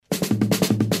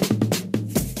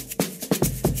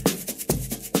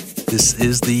This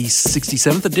is the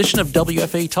 67th edition of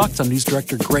WFAE Talks. I'm News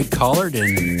Director Greg Collard,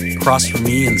 and across from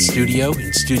me in Studio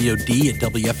D at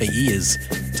WFAE is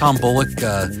Tom Bullock,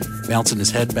 bouncing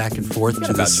his head back and forth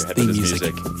to this theme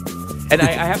music. And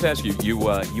I have to ask you,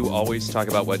 you always talk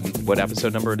about what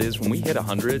episode number it is. When we hit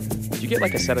 100, do you get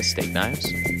like a set of steak knives?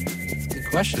 Good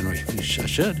question. We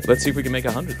should. Let's see if we can make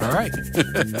 100. All right.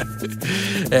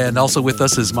 And also with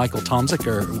us is Michael Tomsic,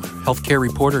 our healthcare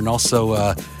reporter, and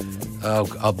also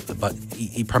but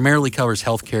he primarily covers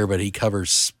healthcare, but he covers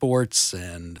sports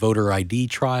and voter ID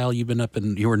trial. You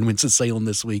were in Winston-Salem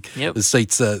this week. Yep. The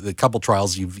state's the couple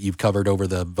trials you've covered over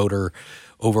the voter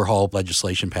overhaul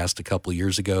legislation passed a couple of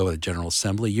years ago at General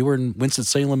Assembly. You were in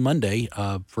Winston-Salem Monday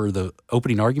for the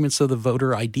opening arguments of the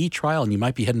voter ID trial, and you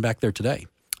might be heading back there today.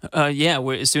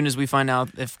 As soon as we find out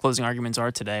if closing arguments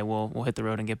are today, we'll hit the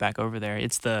road and get back over there.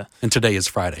 And today is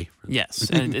Friday.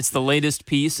 Yes, and it's the latest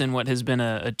piece in what has been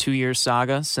a 2-year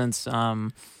saga since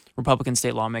Republican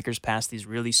state lawmakers passed these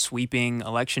really sweeping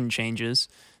election changes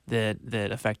that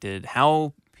affected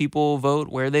how people vote,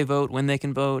 where they vote, when they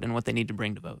can vote, and what they need to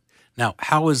bring to vote. Now,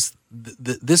 how is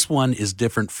this one is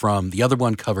different from the other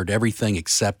one? Covered everything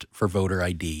except for voter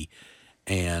ID.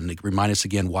 And remind us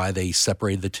again why they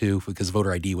separated the two, because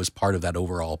voter ID was part of that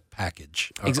overall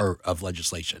package of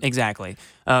legislation. Exactly.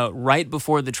 Right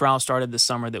before the trial started this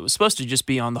summer that was supposed to just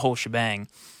be on the whole shebang,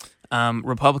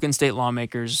 Republican state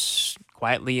lawmakers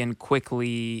quietly and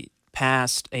quickly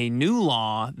passed a new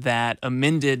law that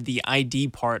amended the ID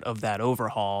part of that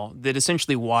overhaul that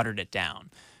essentially watered it down.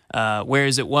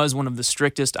 Whereas it was one of the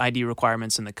strictest ID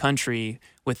requirements in the country,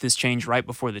 with this change right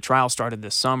before the trial started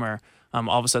this summer,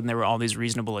 all of a sudden there were all these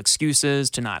reasonable excuses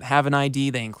to not have an ID.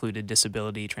 They included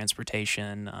disability,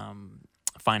 transportation,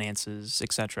 finances,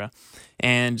 etc.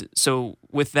 And so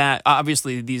with that,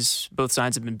 obviously both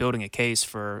sides have been building a case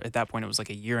for, at that point it was like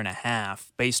a year and a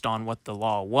half, based on what the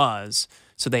law was.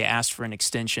 So they asked for an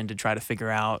extension to try to figure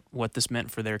out what this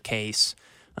meant for their case.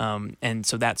 And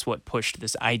so that's what pushed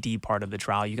this ID part of the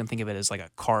trial. You can think of it as like a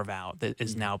carve-out that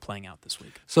is now playing out this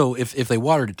week. So if they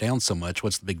watered it down so much,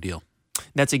 what's the big deal?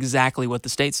 That's exactly what the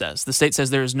state says. The state says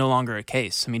there is no longer a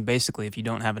case. I mean, basically, if you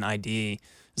don't have an ID,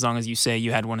 as long as you say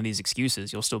you had one of these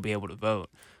excuses, you'll still be able to vote.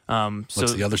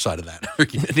 What's the other side of that?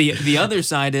 The other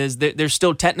side is that there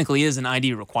still technically is an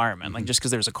ID requirement. Like, just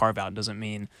because there's a carve-out doesn't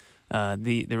mean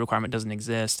the requirement doesn't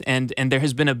exist. And there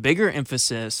has been a bigger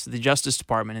emphasis, the Justice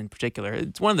Department in particular.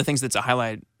 It's one of the things that's a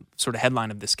highlight sort of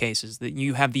headline of this case is that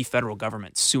you have the federal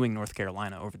government suing North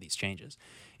Carolina over these changes.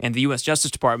 And the U.S.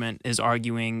 Justice Department is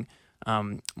arguing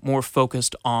more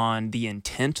focused on the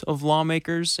intent of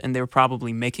lawmakers, and they're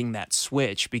probably making that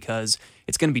switch because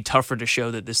it's going to be tougher to show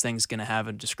that this thing's going to have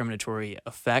a discriminatory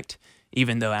effect,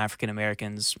 even though African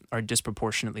Americans are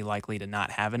disproportionately likely to not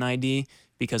have an ID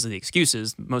because of the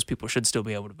excuses. Most people should still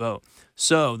be able to vote.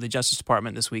 So the Justice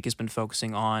Department this week has been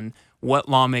focusing on what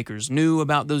lawmakers knew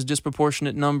about those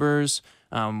disproportionate numbers,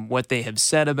 what they have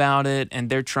said about it, and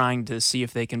they're trying to see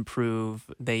if they can prove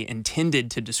they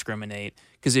intended to discriminate.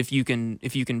 Because if you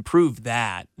can prove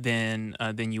that, then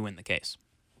you win the case.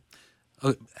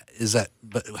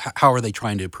 But how are they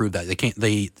trying to prove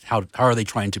that? How are they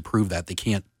trying to prove that? They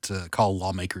can't call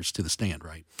lawmakers to the stand,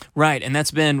 right? Right, and that's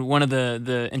been one of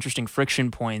the interesting friction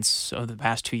points of the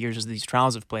past 2 years as these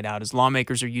trials have played out, is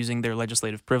lawmakers are using their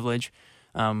legislative privilege,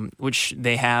 which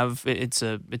they have. It's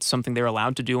something they're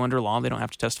allowed to do under law. They don't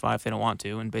have to testify if they don't want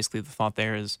to, and basically the thought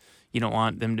there is you don't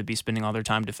want them to be spending all their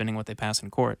time defending what they pass in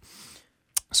court.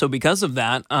 So because of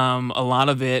that, a lot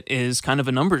of it is kind of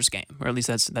a numbers game, or at least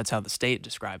that's how the state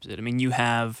describes it. I mean, you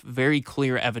have very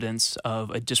clear evidence of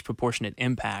a disproportionate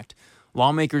impact.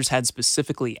 Lawmakers had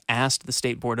specifically asked the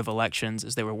State Board of Elections,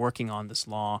 as they were working on this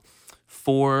law,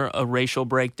 for a racial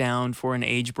breakdown, for an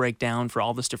age breakdown, for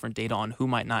all this different data on who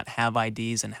might not have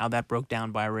IDs and how that broke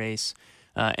down by race.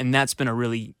 And that's been a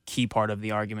really key part of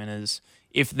the argument, is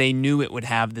if they knew it would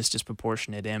have this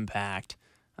disproportionate impact,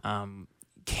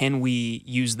 can we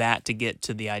use that to get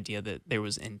to the idea that there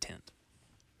was intent?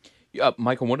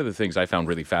 Michael, one of the things I found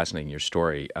really fascinating in your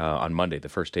story on Monday, the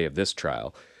first day of this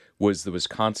trial, was the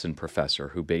Wisconsin professor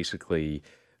who basically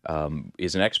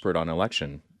is an expert on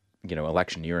electioneering,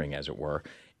 as it were,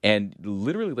 and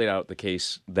literally laid out the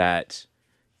case that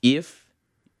if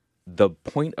the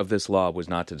point of this law was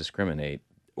not to discriminate,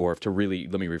 or let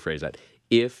me rephrase that,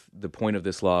 if the point of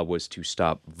this law was to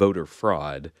stop voter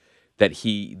fraud,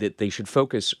 that they should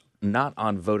focus not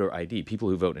on voter ID, people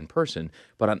who vote in person,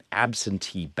 but on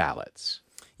absentee ballots.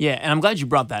 Yeah, and I'm glad you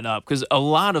brought that up, because a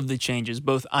lot of the changes,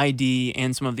 both ID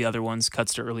and some of the other ones,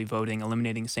 cuts to early voting,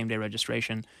 eliminating same-day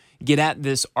registration, get at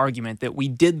this argument that we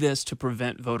did this to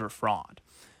prevent voter fraud.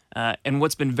 And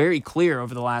what's been very clear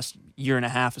over the last year and a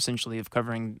half, essentially, of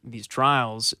covering these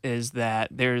trials is that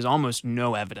there is almost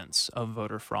no evidence of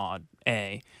voter fraud,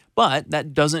 but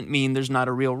that doesn't mean there's not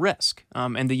a real risk.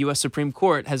 And the U.S. Supreme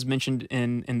Court has mentioned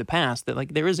in the past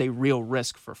that there is a real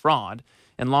risk for fraud,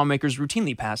 and lawmakers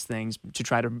routinely pass things to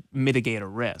try to mitigate a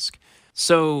risk.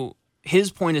 So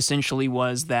his point essentially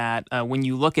was that when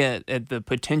you look at the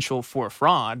potential for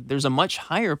fraud, there's a much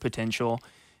higher potential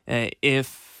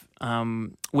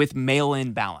with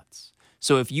mail-in ballots.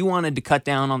 So if you wanted to cut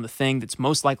down on the thing that's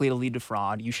most likely to lead to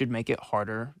fraud, you should make it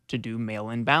harder to do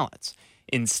mail-in ballots.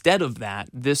 Instead of that,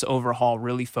 this overhaul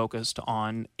really focused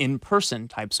on in-person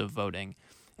types of voting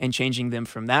and changing them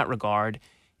from that regard.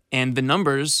 And the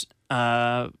numbers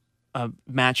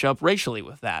match up racially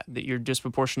with that you're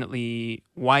disproportionately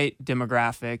white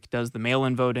demographic does the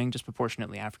mail-in voting,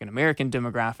 disproportionately African-American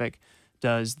demographic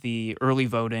does the early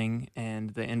voting and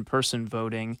the in-person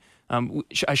voting.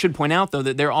 I should point out, though,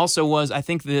 that there also was, I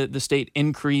think the state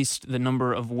increased the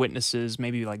number of witnesses,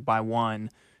 maybe by one,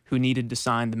 who needed to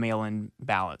sign the mail-in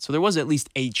ballot. So there was at least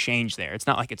a change there. It's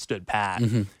not like it stood pat,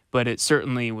 but it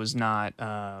certainly was not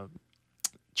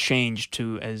changed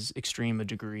to as extreme a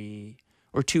degree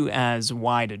or to as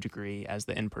wide a degree as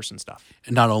the in-person stuff.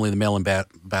 And not only the mail-in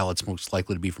ballots most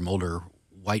likely to be from older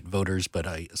white voters, but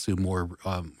I assume more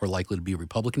likely to be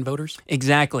Republican voters?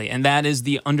 Exactly, and that is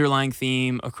the underlying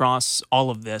theme across all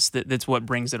of this. That's what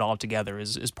brings it all together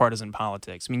is partisan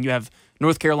politics. I mean, you have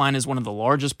North Carolina is one of the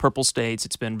largest purple states.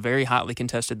 It's been very hotly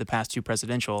contested the past two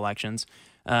presidential elections.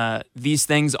 These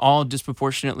things all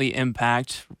disproportionately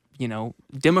impact,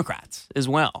 Democrats as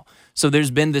well. So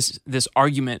there's been this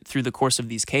argument through the course of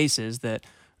these cases that,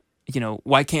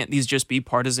 why can't these just be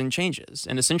partisan changes?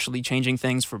 And essentially changing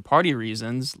things for party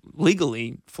reasons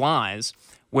legally flies.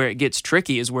 Where it gets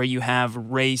tricky is where you have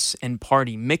race and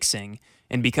party mixing.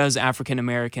 And because African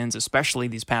Americans, especially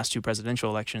these past two presidential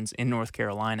elections in North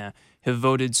Carolina, have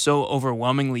voted so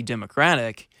overwhelmingly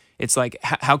Democratic, it's like,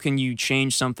 how can you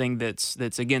change something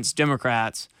that's against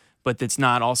Democrats, but that's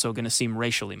not also going to seem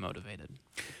racially motivated?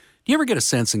 Do you ever get a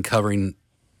sense in covering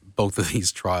both of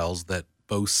these trials that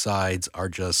both sides are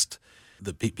just,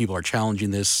 the people are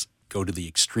challenging this, go to the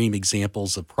extreme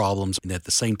examples of problems, and at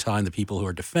the same time, the people who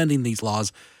are defending these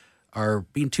laws are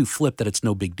being too flip that it's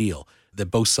no big deal, that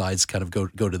both sides kind of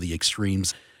go to the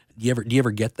extremes? Do you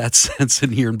ever get that sense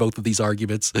in hearing both of these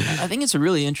arguments? I think it's a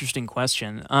really interesting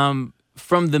question.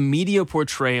 From the media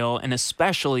portrayal, and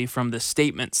especially from the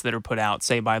statements that are put out,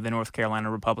 say by the North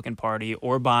Carolina Republican Party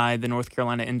or by the North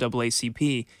Carolina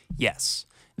NAACP, yes,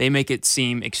 they make it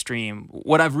seem extreme.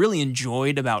 What I've really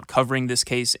enjoyed about covering this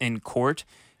case in court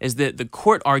is that the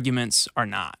court arguments are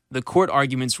not. The court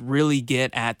arguments really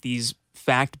get at these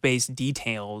fact-based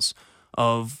details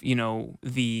of,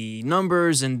 the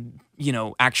numbers and,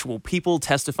 actual people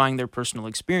testifying their personal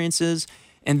experiences.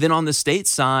 And then on the state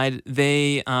side,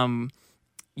 they,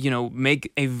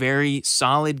 make a very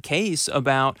solid case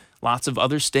about lots of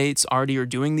other states already are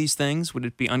doing these things. Would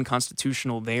it be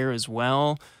unconstitutional there as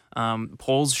well?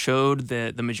 Polls showed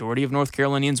that the majority of North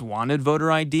Carolinians wanted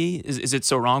voter ID. Is it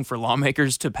so wrong for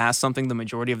lawmakers to pass something the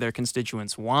majority of their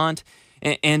constituents want?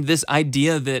 And this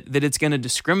idea that it's going to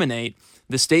discriminate,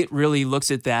 the state really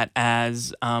looks at that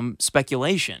as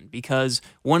speculation, because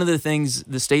one of the things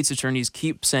the state's attorneys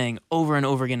keep saying over and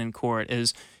over again in court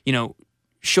is,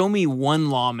 show me one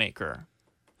lawmaker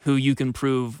who you can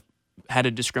prove had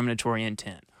a discriminatory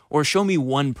intent, or show me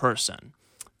one person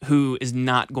who is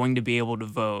not going to be able to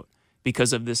vote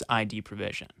because of this ID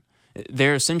provision.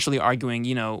 They're essentially arguing,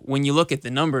 when you look at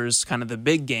the numbers, kind of the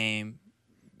big game,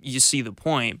 you see the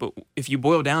point. But if you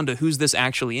boil down to who's this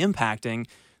actually impacting,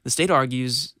 the state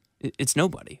argues it's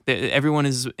nobody. Everyone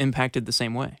is impacted the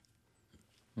same way.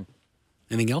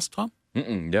 Anything else, Tom?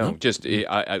 No, just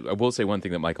I will say one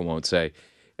thing that Michael won't say.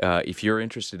 If you're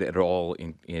interested at all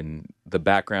in the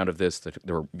background of this,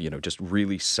 there were just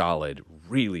really solid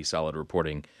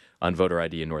reporting on voter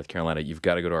ID in North Carolina, you've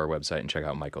got to go to our website and check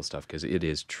out Michael's stuff, because it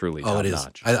is truly top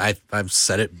notch. I've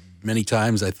said it many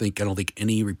times. I don't think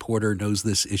any reporter knows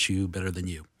this issue better than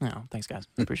you. No, thanks, guys.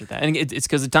 I appreciate that. And it's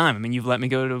because of time. I mean, you've let me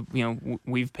go to,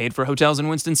 we've paid for hotels in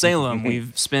Winston-Salem.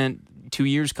 We've spent 2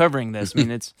 years covering this. I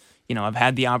mean, it's, I've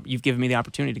had you've given me the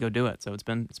opportunity to go do it. So it's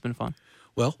been fun.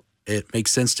 Well, it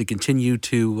makes sense to continue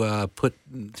to put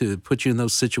you in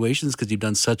those situations, because you've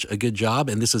done such a good job.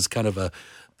 And this is kind of a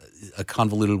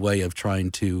convoluted way of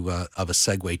trying to of a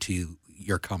segue to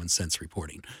your common sense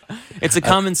reporting. It's a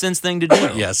common sense thing to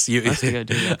do. Yes,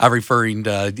 yeah. I'm referring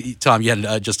to Tom. You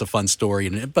had just a fun story,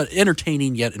 but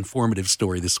entertaining yet informative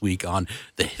story this week on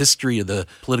the history of the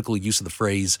political use of the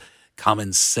phrase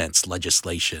common sense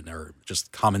legislation or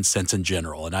just common sense in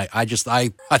general. And I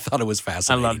thought it was I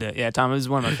fascinating. loved it. Yeah, Tom, it was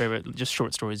one of my favorite just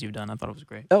short stories you've done. I thought it was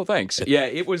great. Oh, thanks. Yeah,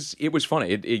 it was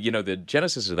funny. The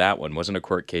genesis of that one wasn't a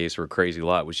court case or a crazy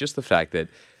law. It was just the fact that,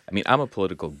 I mean, I'm a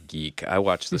political geek. I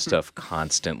watch this stuff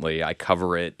constantly. I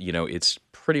cover it. It's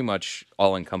pretty much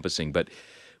all-encompassing. But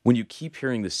when you keep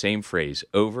hearing the same phrase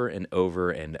over and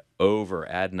over and over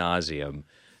ad nauseum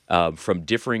from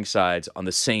differing sides on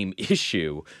the same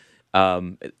issue,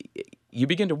 you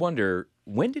begin to wonder,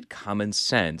 when did common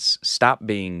sense stop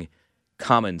being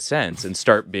common sense and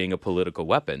start being a political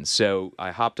weapon? So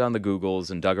I hopped on the Googles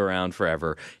and dug around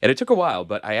forever, and it took a while,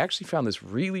 but I actually found this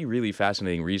really, really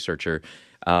fascinating researcher.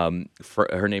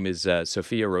 Her name is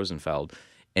Sophia Rosenfeld,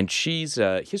 and she's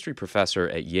a history professor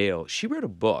at Yale. She wrote a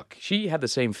book. She had the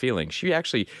same feeling. She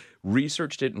actually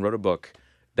researched it and wrote a book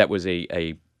that was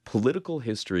a political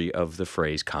history of the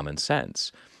phrase common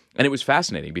sense. And it was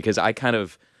fascinating because I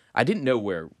didn't know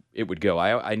where it would go.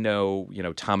 I know,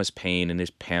 Thomas Paine and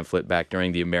his pamphlet back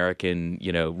during the American,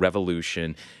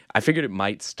 Revolution. I figured it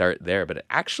might start there, but it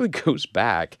actually goes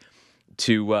back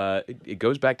to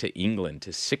England, to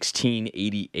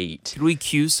 1688. Could we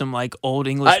cue some old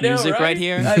English music right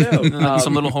here? I know.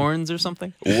 Some little horns or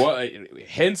something?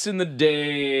 Hence in the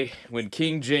day when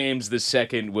King James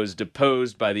II was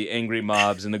deposed by the angry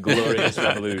mobs in the Glorious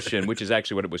Revolution, which is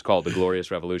actually what it was called, the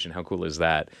Glorious Revolution. How cool is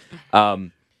that?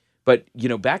 But,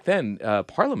 back then,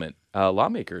 Parliament,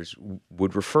 lawmakers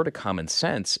would refer to common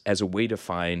sense as a way to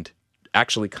find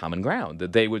actually common ground.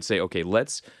 That they would say, okay,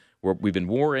 we've been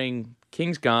warring,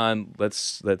 king's gone,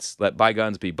 let's let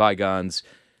bygones be bygones.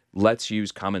 Let's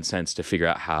use common sense to figure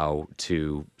out how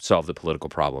to solve the political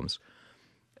problems.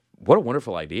 What a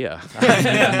wonderful idea.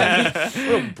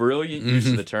 What a brilliant use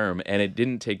of the term. And it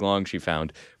didn't take long, she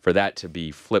found, for that to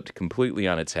be flipped completely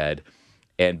on its head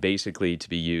and basically to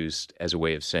be used as a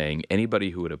way of saying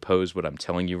anybody who would oppose what I'm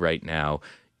telling you right now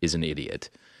is an idiot.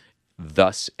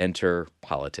 Thus enter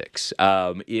politics.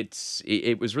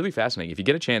 It was really fascinating. If you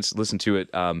get a chance, listen to it.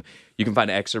 You can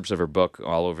find excerpts of her book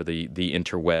all over the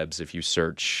interwebs if you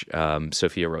search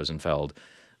Sophia Rosenfeld.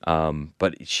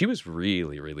 But she was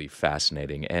really, really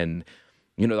fascinating. And,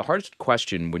 the hardest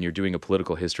question when you're doing a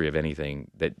political history of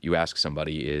anything that you ask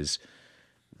somebody is,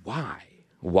 why?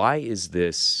 Why is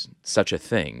this such a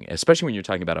thing? Especially when you're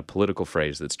talking about a political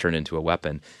phrase that's turned into a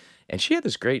weapon. And she had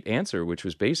this great answer, which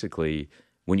was basically,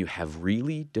 when you have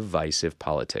really divisive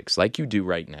politics, like you do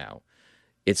right now,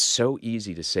 it's so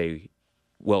easy to say,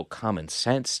 well, common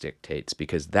sense dictates,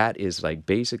 because that is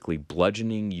basically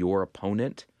bludgeoning your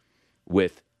opponent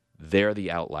with, they're the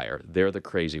outlier, they're the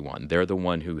crazy one, they're the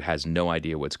one who has no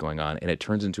idea what's going on, and it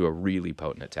turns into a really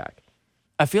potent attack.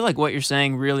 I feel like what you're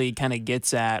saying really kind of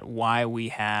gets at why we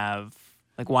have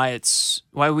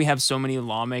why we have so many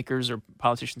lawmakers or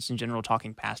politicians in general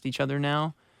talking past each other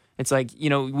now. It's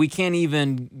we can't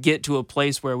even get to a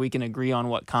place where we can agree on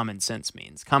what common sense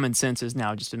means. Common sense is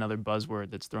now just another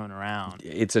buzzword that's thrown around.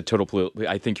 It's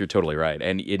I think you're totally right.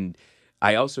 And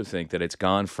I also think that it's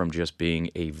gone from just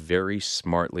being a very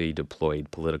smartly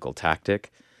deployed political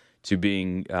tactic to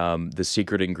being the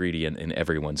secret ingredient in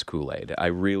everyone's Kool-Aid. I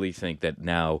really think that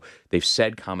now they've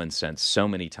said common sense so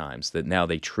many times that now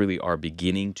they truly are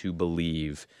beginning to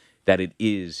believe that it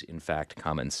is, in fact,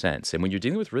 common sense. And when you're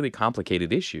dealing with really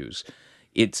complicated issues,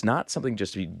 it's not something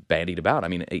just to be bandied about. I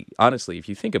mean, honestly, if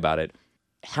you think about it,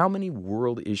 how many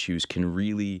world issues can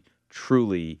really,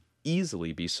 truly,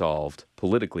 easily be solved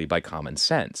politically by common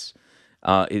sense?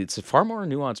 It's a far more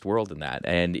nuanced world than that,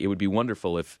 and it would be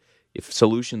wonderful if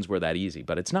solutions were that easy,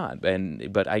 but it's not.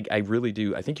 But I really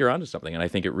do. I think you're onto something, and I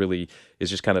think it really is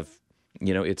just kind of,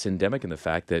 it's endemic in the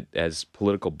fact that as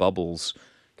political bubbles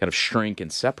kind of shrink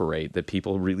and separate, that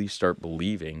people really start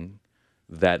believing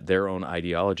that their own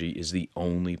ideology is the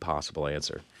only possible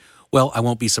answer. Well, I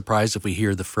won't be surprised if we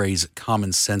hear the phrase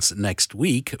common sense next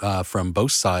week from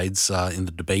both sides in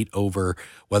the debate over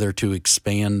whether to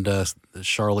expand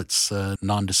Charlotte's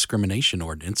non-discrimination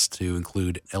ordinance to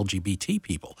include LGBT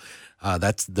people.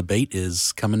 That debate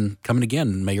is coming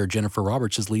again. Mayor Jennifer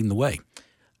Roberts is leading the way.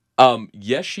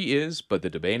 Yes, she is, but the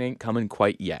debate ain't coming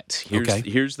quite yet.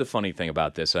 Here's the funny thing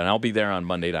about this, and I'll be there on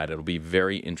Monday night. It'll be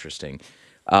very interesting.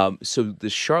 So the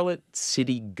Charlotte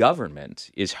city government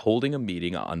is holding a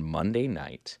meeting on Monday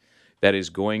night that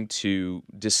is going to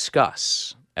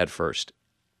discuss, at first,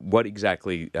 what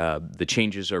exactly the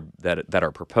changes are that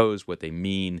are proposed, what they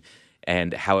mean,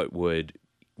 and how it would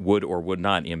or would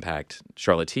not impact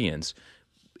Charlotteans.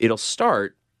 It'll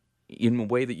start in a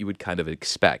way that you would kind of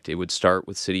expect. It will start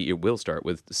with City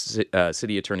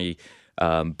Attorney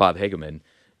Bob Hageman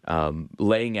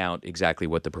laying out exactly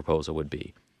what the proposal would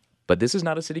be. But this is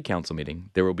not a city council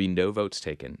meeting. There will be no votes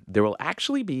taken. There will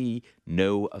actually be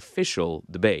no official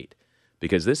debate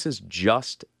because this is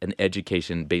just an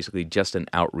education, basically just an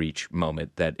outreach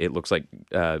moment that it looks like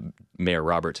Mayor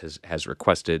Roberts has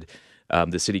requested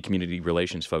the city community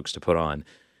relations folks to put on.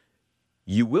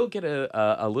 You will get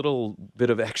a little bit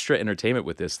of extra entertainment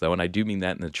with this, though, and I do mean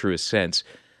that in the truest sense,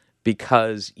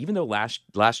 because even though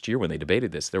last year when they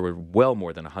debated this, there were well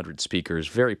more than 100 speakers,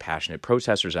 very passionate,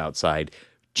 protesters outside,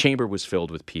 chamber was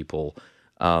filled with people.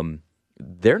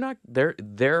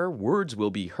 Their words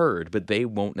will be heard, but they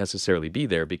won't necessarily be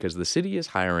there because the city is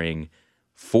hiring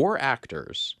 4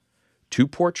 actors to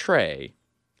portray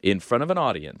in front of an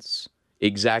audience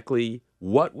exactly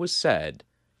what was said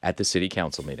at the city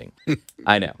council meeting.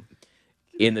 I know.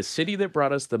 In the city that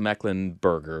brought us the Mechlin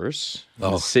burgers,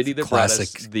 the city that brought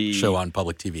us the show on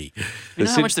public TV. You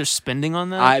know how much they're spending on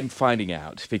that? I'm finding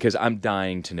out because I'm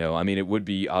dying to know. I mean, it would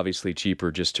be obviously cheaper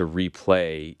just to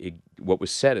replay what was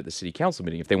said at the city council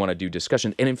meeting if they want to do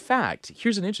discussion. And in fact,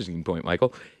 here's an interesting point,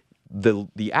 Michael.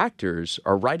 The actors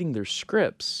are writing their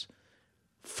scripts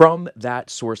from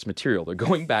that source material. They're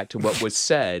going back to what was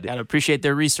said. Gotta appreciate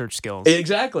their research skills.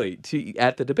 Exactly.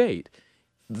 At the debate.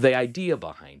 The idea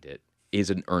behind it is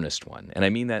an earnest one, and I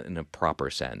mean that in a proper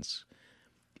sense.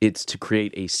 It's to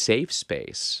create a safe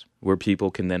space where people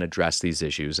can then address these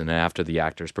issues, and after the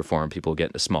actors perform, people get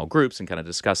into small groups and kind of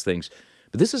discuss things.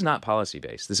 But this is not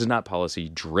policy-based. This is not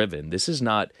policy-driven. This is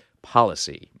not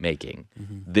policy-making.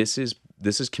 Mm-hmm. This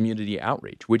is community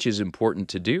outreach, which is important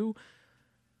to do,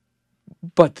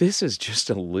 but this is just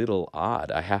a little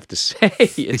odd, I have to say.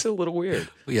 It's a little weird.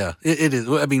 Yeah, it is.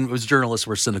 I mean, as journalists,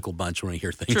 we're a cynical bunch when we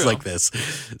hear things like this.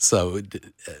 So,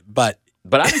 but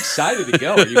I'm excited to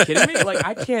go. Are you kidding me? Like,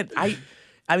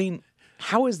 I mean,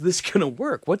 how is this going to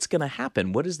work? What's going to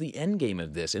happen? What is the end game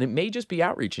of this? And it may just be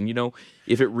outreach. And,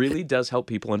 if it really does help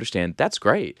people understand, that's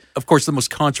great. Of course, the most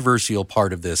controversial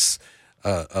part of this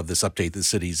update, the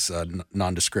city's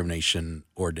non-discrimination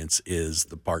ordinance, is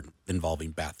the part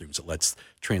involving bathrooms. It lets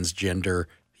transgender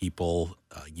people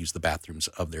use the bathrooms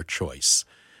of their choice.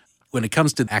 When it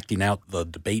comes to acting out the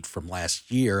debate from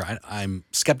last year, I'm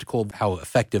skeptical of how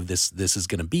effective this is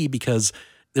going to be because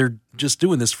they're just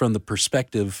doing this from the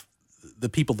perspective. The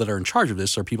people that are in charge of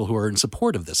this are people who are in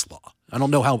support of this law. I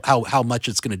don't know how much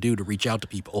it's going to do to reach out to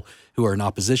people who are in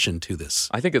opposition to this.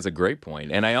 I think it's a great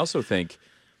point. And I also think,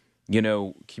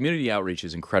 community outreach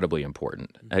is incredibly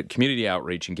important. Community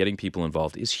outreach and getting people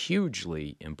involved is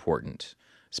hugely important,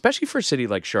 especially for a city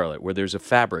like Charlotte, where there's a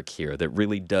fabric here that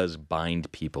really does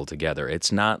bind people together.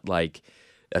 It's not like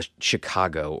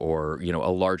Chicago or,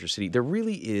 a larger city. There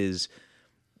really is,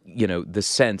 the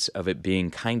sense of it being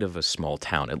kind of a small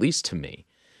town, at least to me.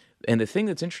 And the thing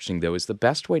that's interesting, though, is the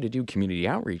best way to do community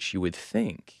outreach, you would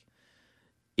think,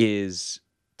 is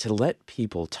to let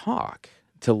people talk,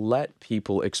 to let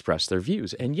people express their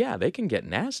views. And yeah, they can get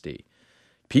nasty.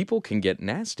 People can get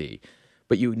nasty.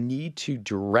 But you need to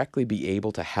directly be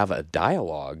able to have a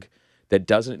dialogue that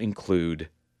doesn't include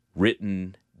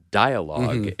written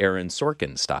dialogue, Aaron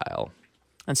Sorkin style.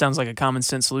 That sounds like a common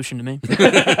sense solution to me.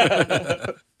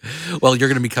 Well, you're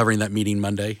going to be covering that meeting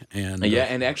Monday. And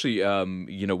and actually,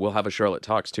 we'll have a Charlotte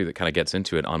Talks, too, that kind of gets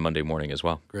into it on Monday morning as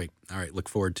well. Great. All right. Look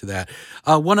forward to that.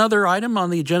 One other item on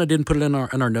the agenda, didn't put it in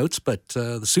our notes, but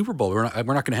the Super Bowl. We're not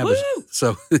going to have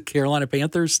so the Carolina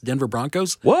Panthers, Denver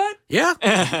Broncos. What?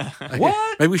 Yeah.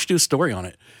 What? Maybe we should do a story on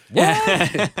it.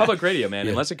 What? Public radio, man.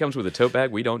 Yeah. Unless it comes with a tote bag,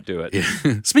 we don't do it.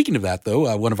 Yeah. Speaking of that,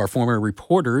 though, one of our former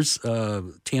reporters,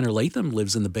 Tanner Latham,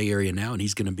 lives in the Bay Area now, and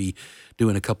he's going to be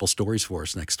doing a couple stories for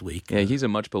us next week. Yeah, he's a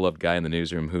much beloved guy in the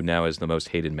newsroom who now is the most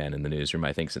hated man in the newsroom,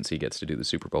 I think, since he gets to do the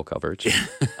Super Bowl coverage.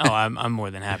 I'm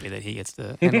more than happy that he gets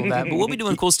to handle that. But we'll be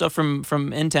doing cool stuff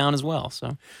from in town as well.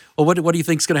 So, well, what do you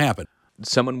think's going to happen?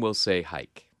 Someone will say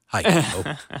hike.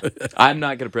 Oh. I'm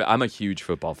not going to. I'm a huge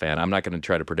football fan. I'm not going to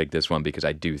try to predict this one because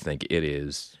I do think it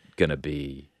is going to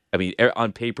be. I mean,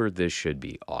 on paper, this should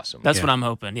be awesome. That's what I'm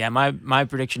hoping. Yeah, my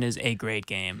prediction is a great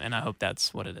game, and I hope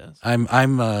that's what it is.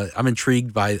 I'm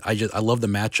intrigued by. I love the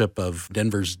matchup of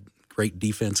Denver's great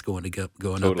defense going up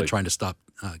and trying to stop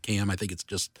Cam. I think it's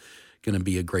just going to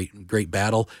be a great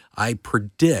battle. I'm not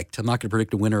going to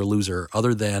predict a winner or loser,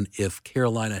 other than if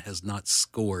Carolina has not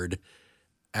scored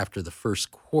after the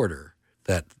first quarter,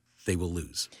 that they will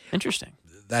lose. Interesting.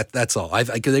 That's all.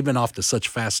 Because they've been off to such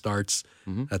fast starts.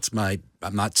 Mm-hmm.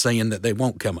 I'm not saying that they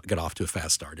won't get off to a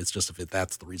fast start. It's just if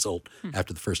that's the result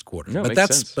after the first quarter. No, but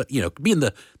makes sense. But being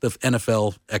the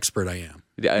NFL expert I am.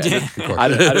 Yeah, of course. I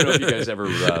don't know if you guys ever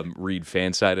read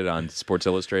Fansided on Sports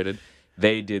Illustrated.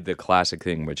 They did the classic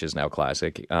thing, which is now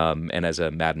classic. And as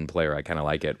a Madden player, I kind of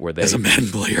like it, where they As a Madden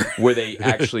player. where they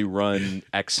actually run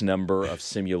X number of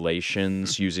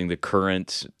simulations using the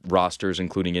current rosters,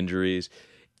 including injuries.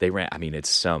 They ran, I mean, it's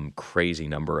some crazy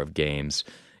number of games.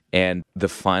 And the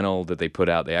final that they put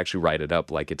out, they actually write it up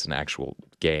like it's an actual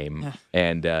game. Yeah.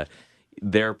 And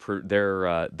their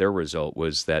result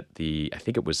was that I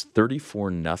think it was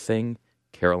 34-0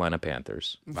 Carolina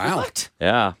Panthers. Wow. What?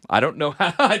 Yeah, I don't know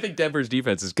how. I think Denver's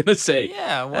defense is going to say,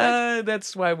 Yeah, what?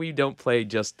 That's why we don't play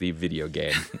just the video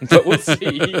game. But we'll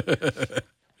see.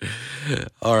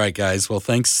 All right, guys. Well,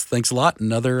 thanks a lot.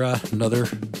 Another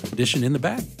edition in the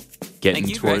bag. Getting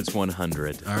Thank you, towards Greg.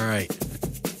 100. All right.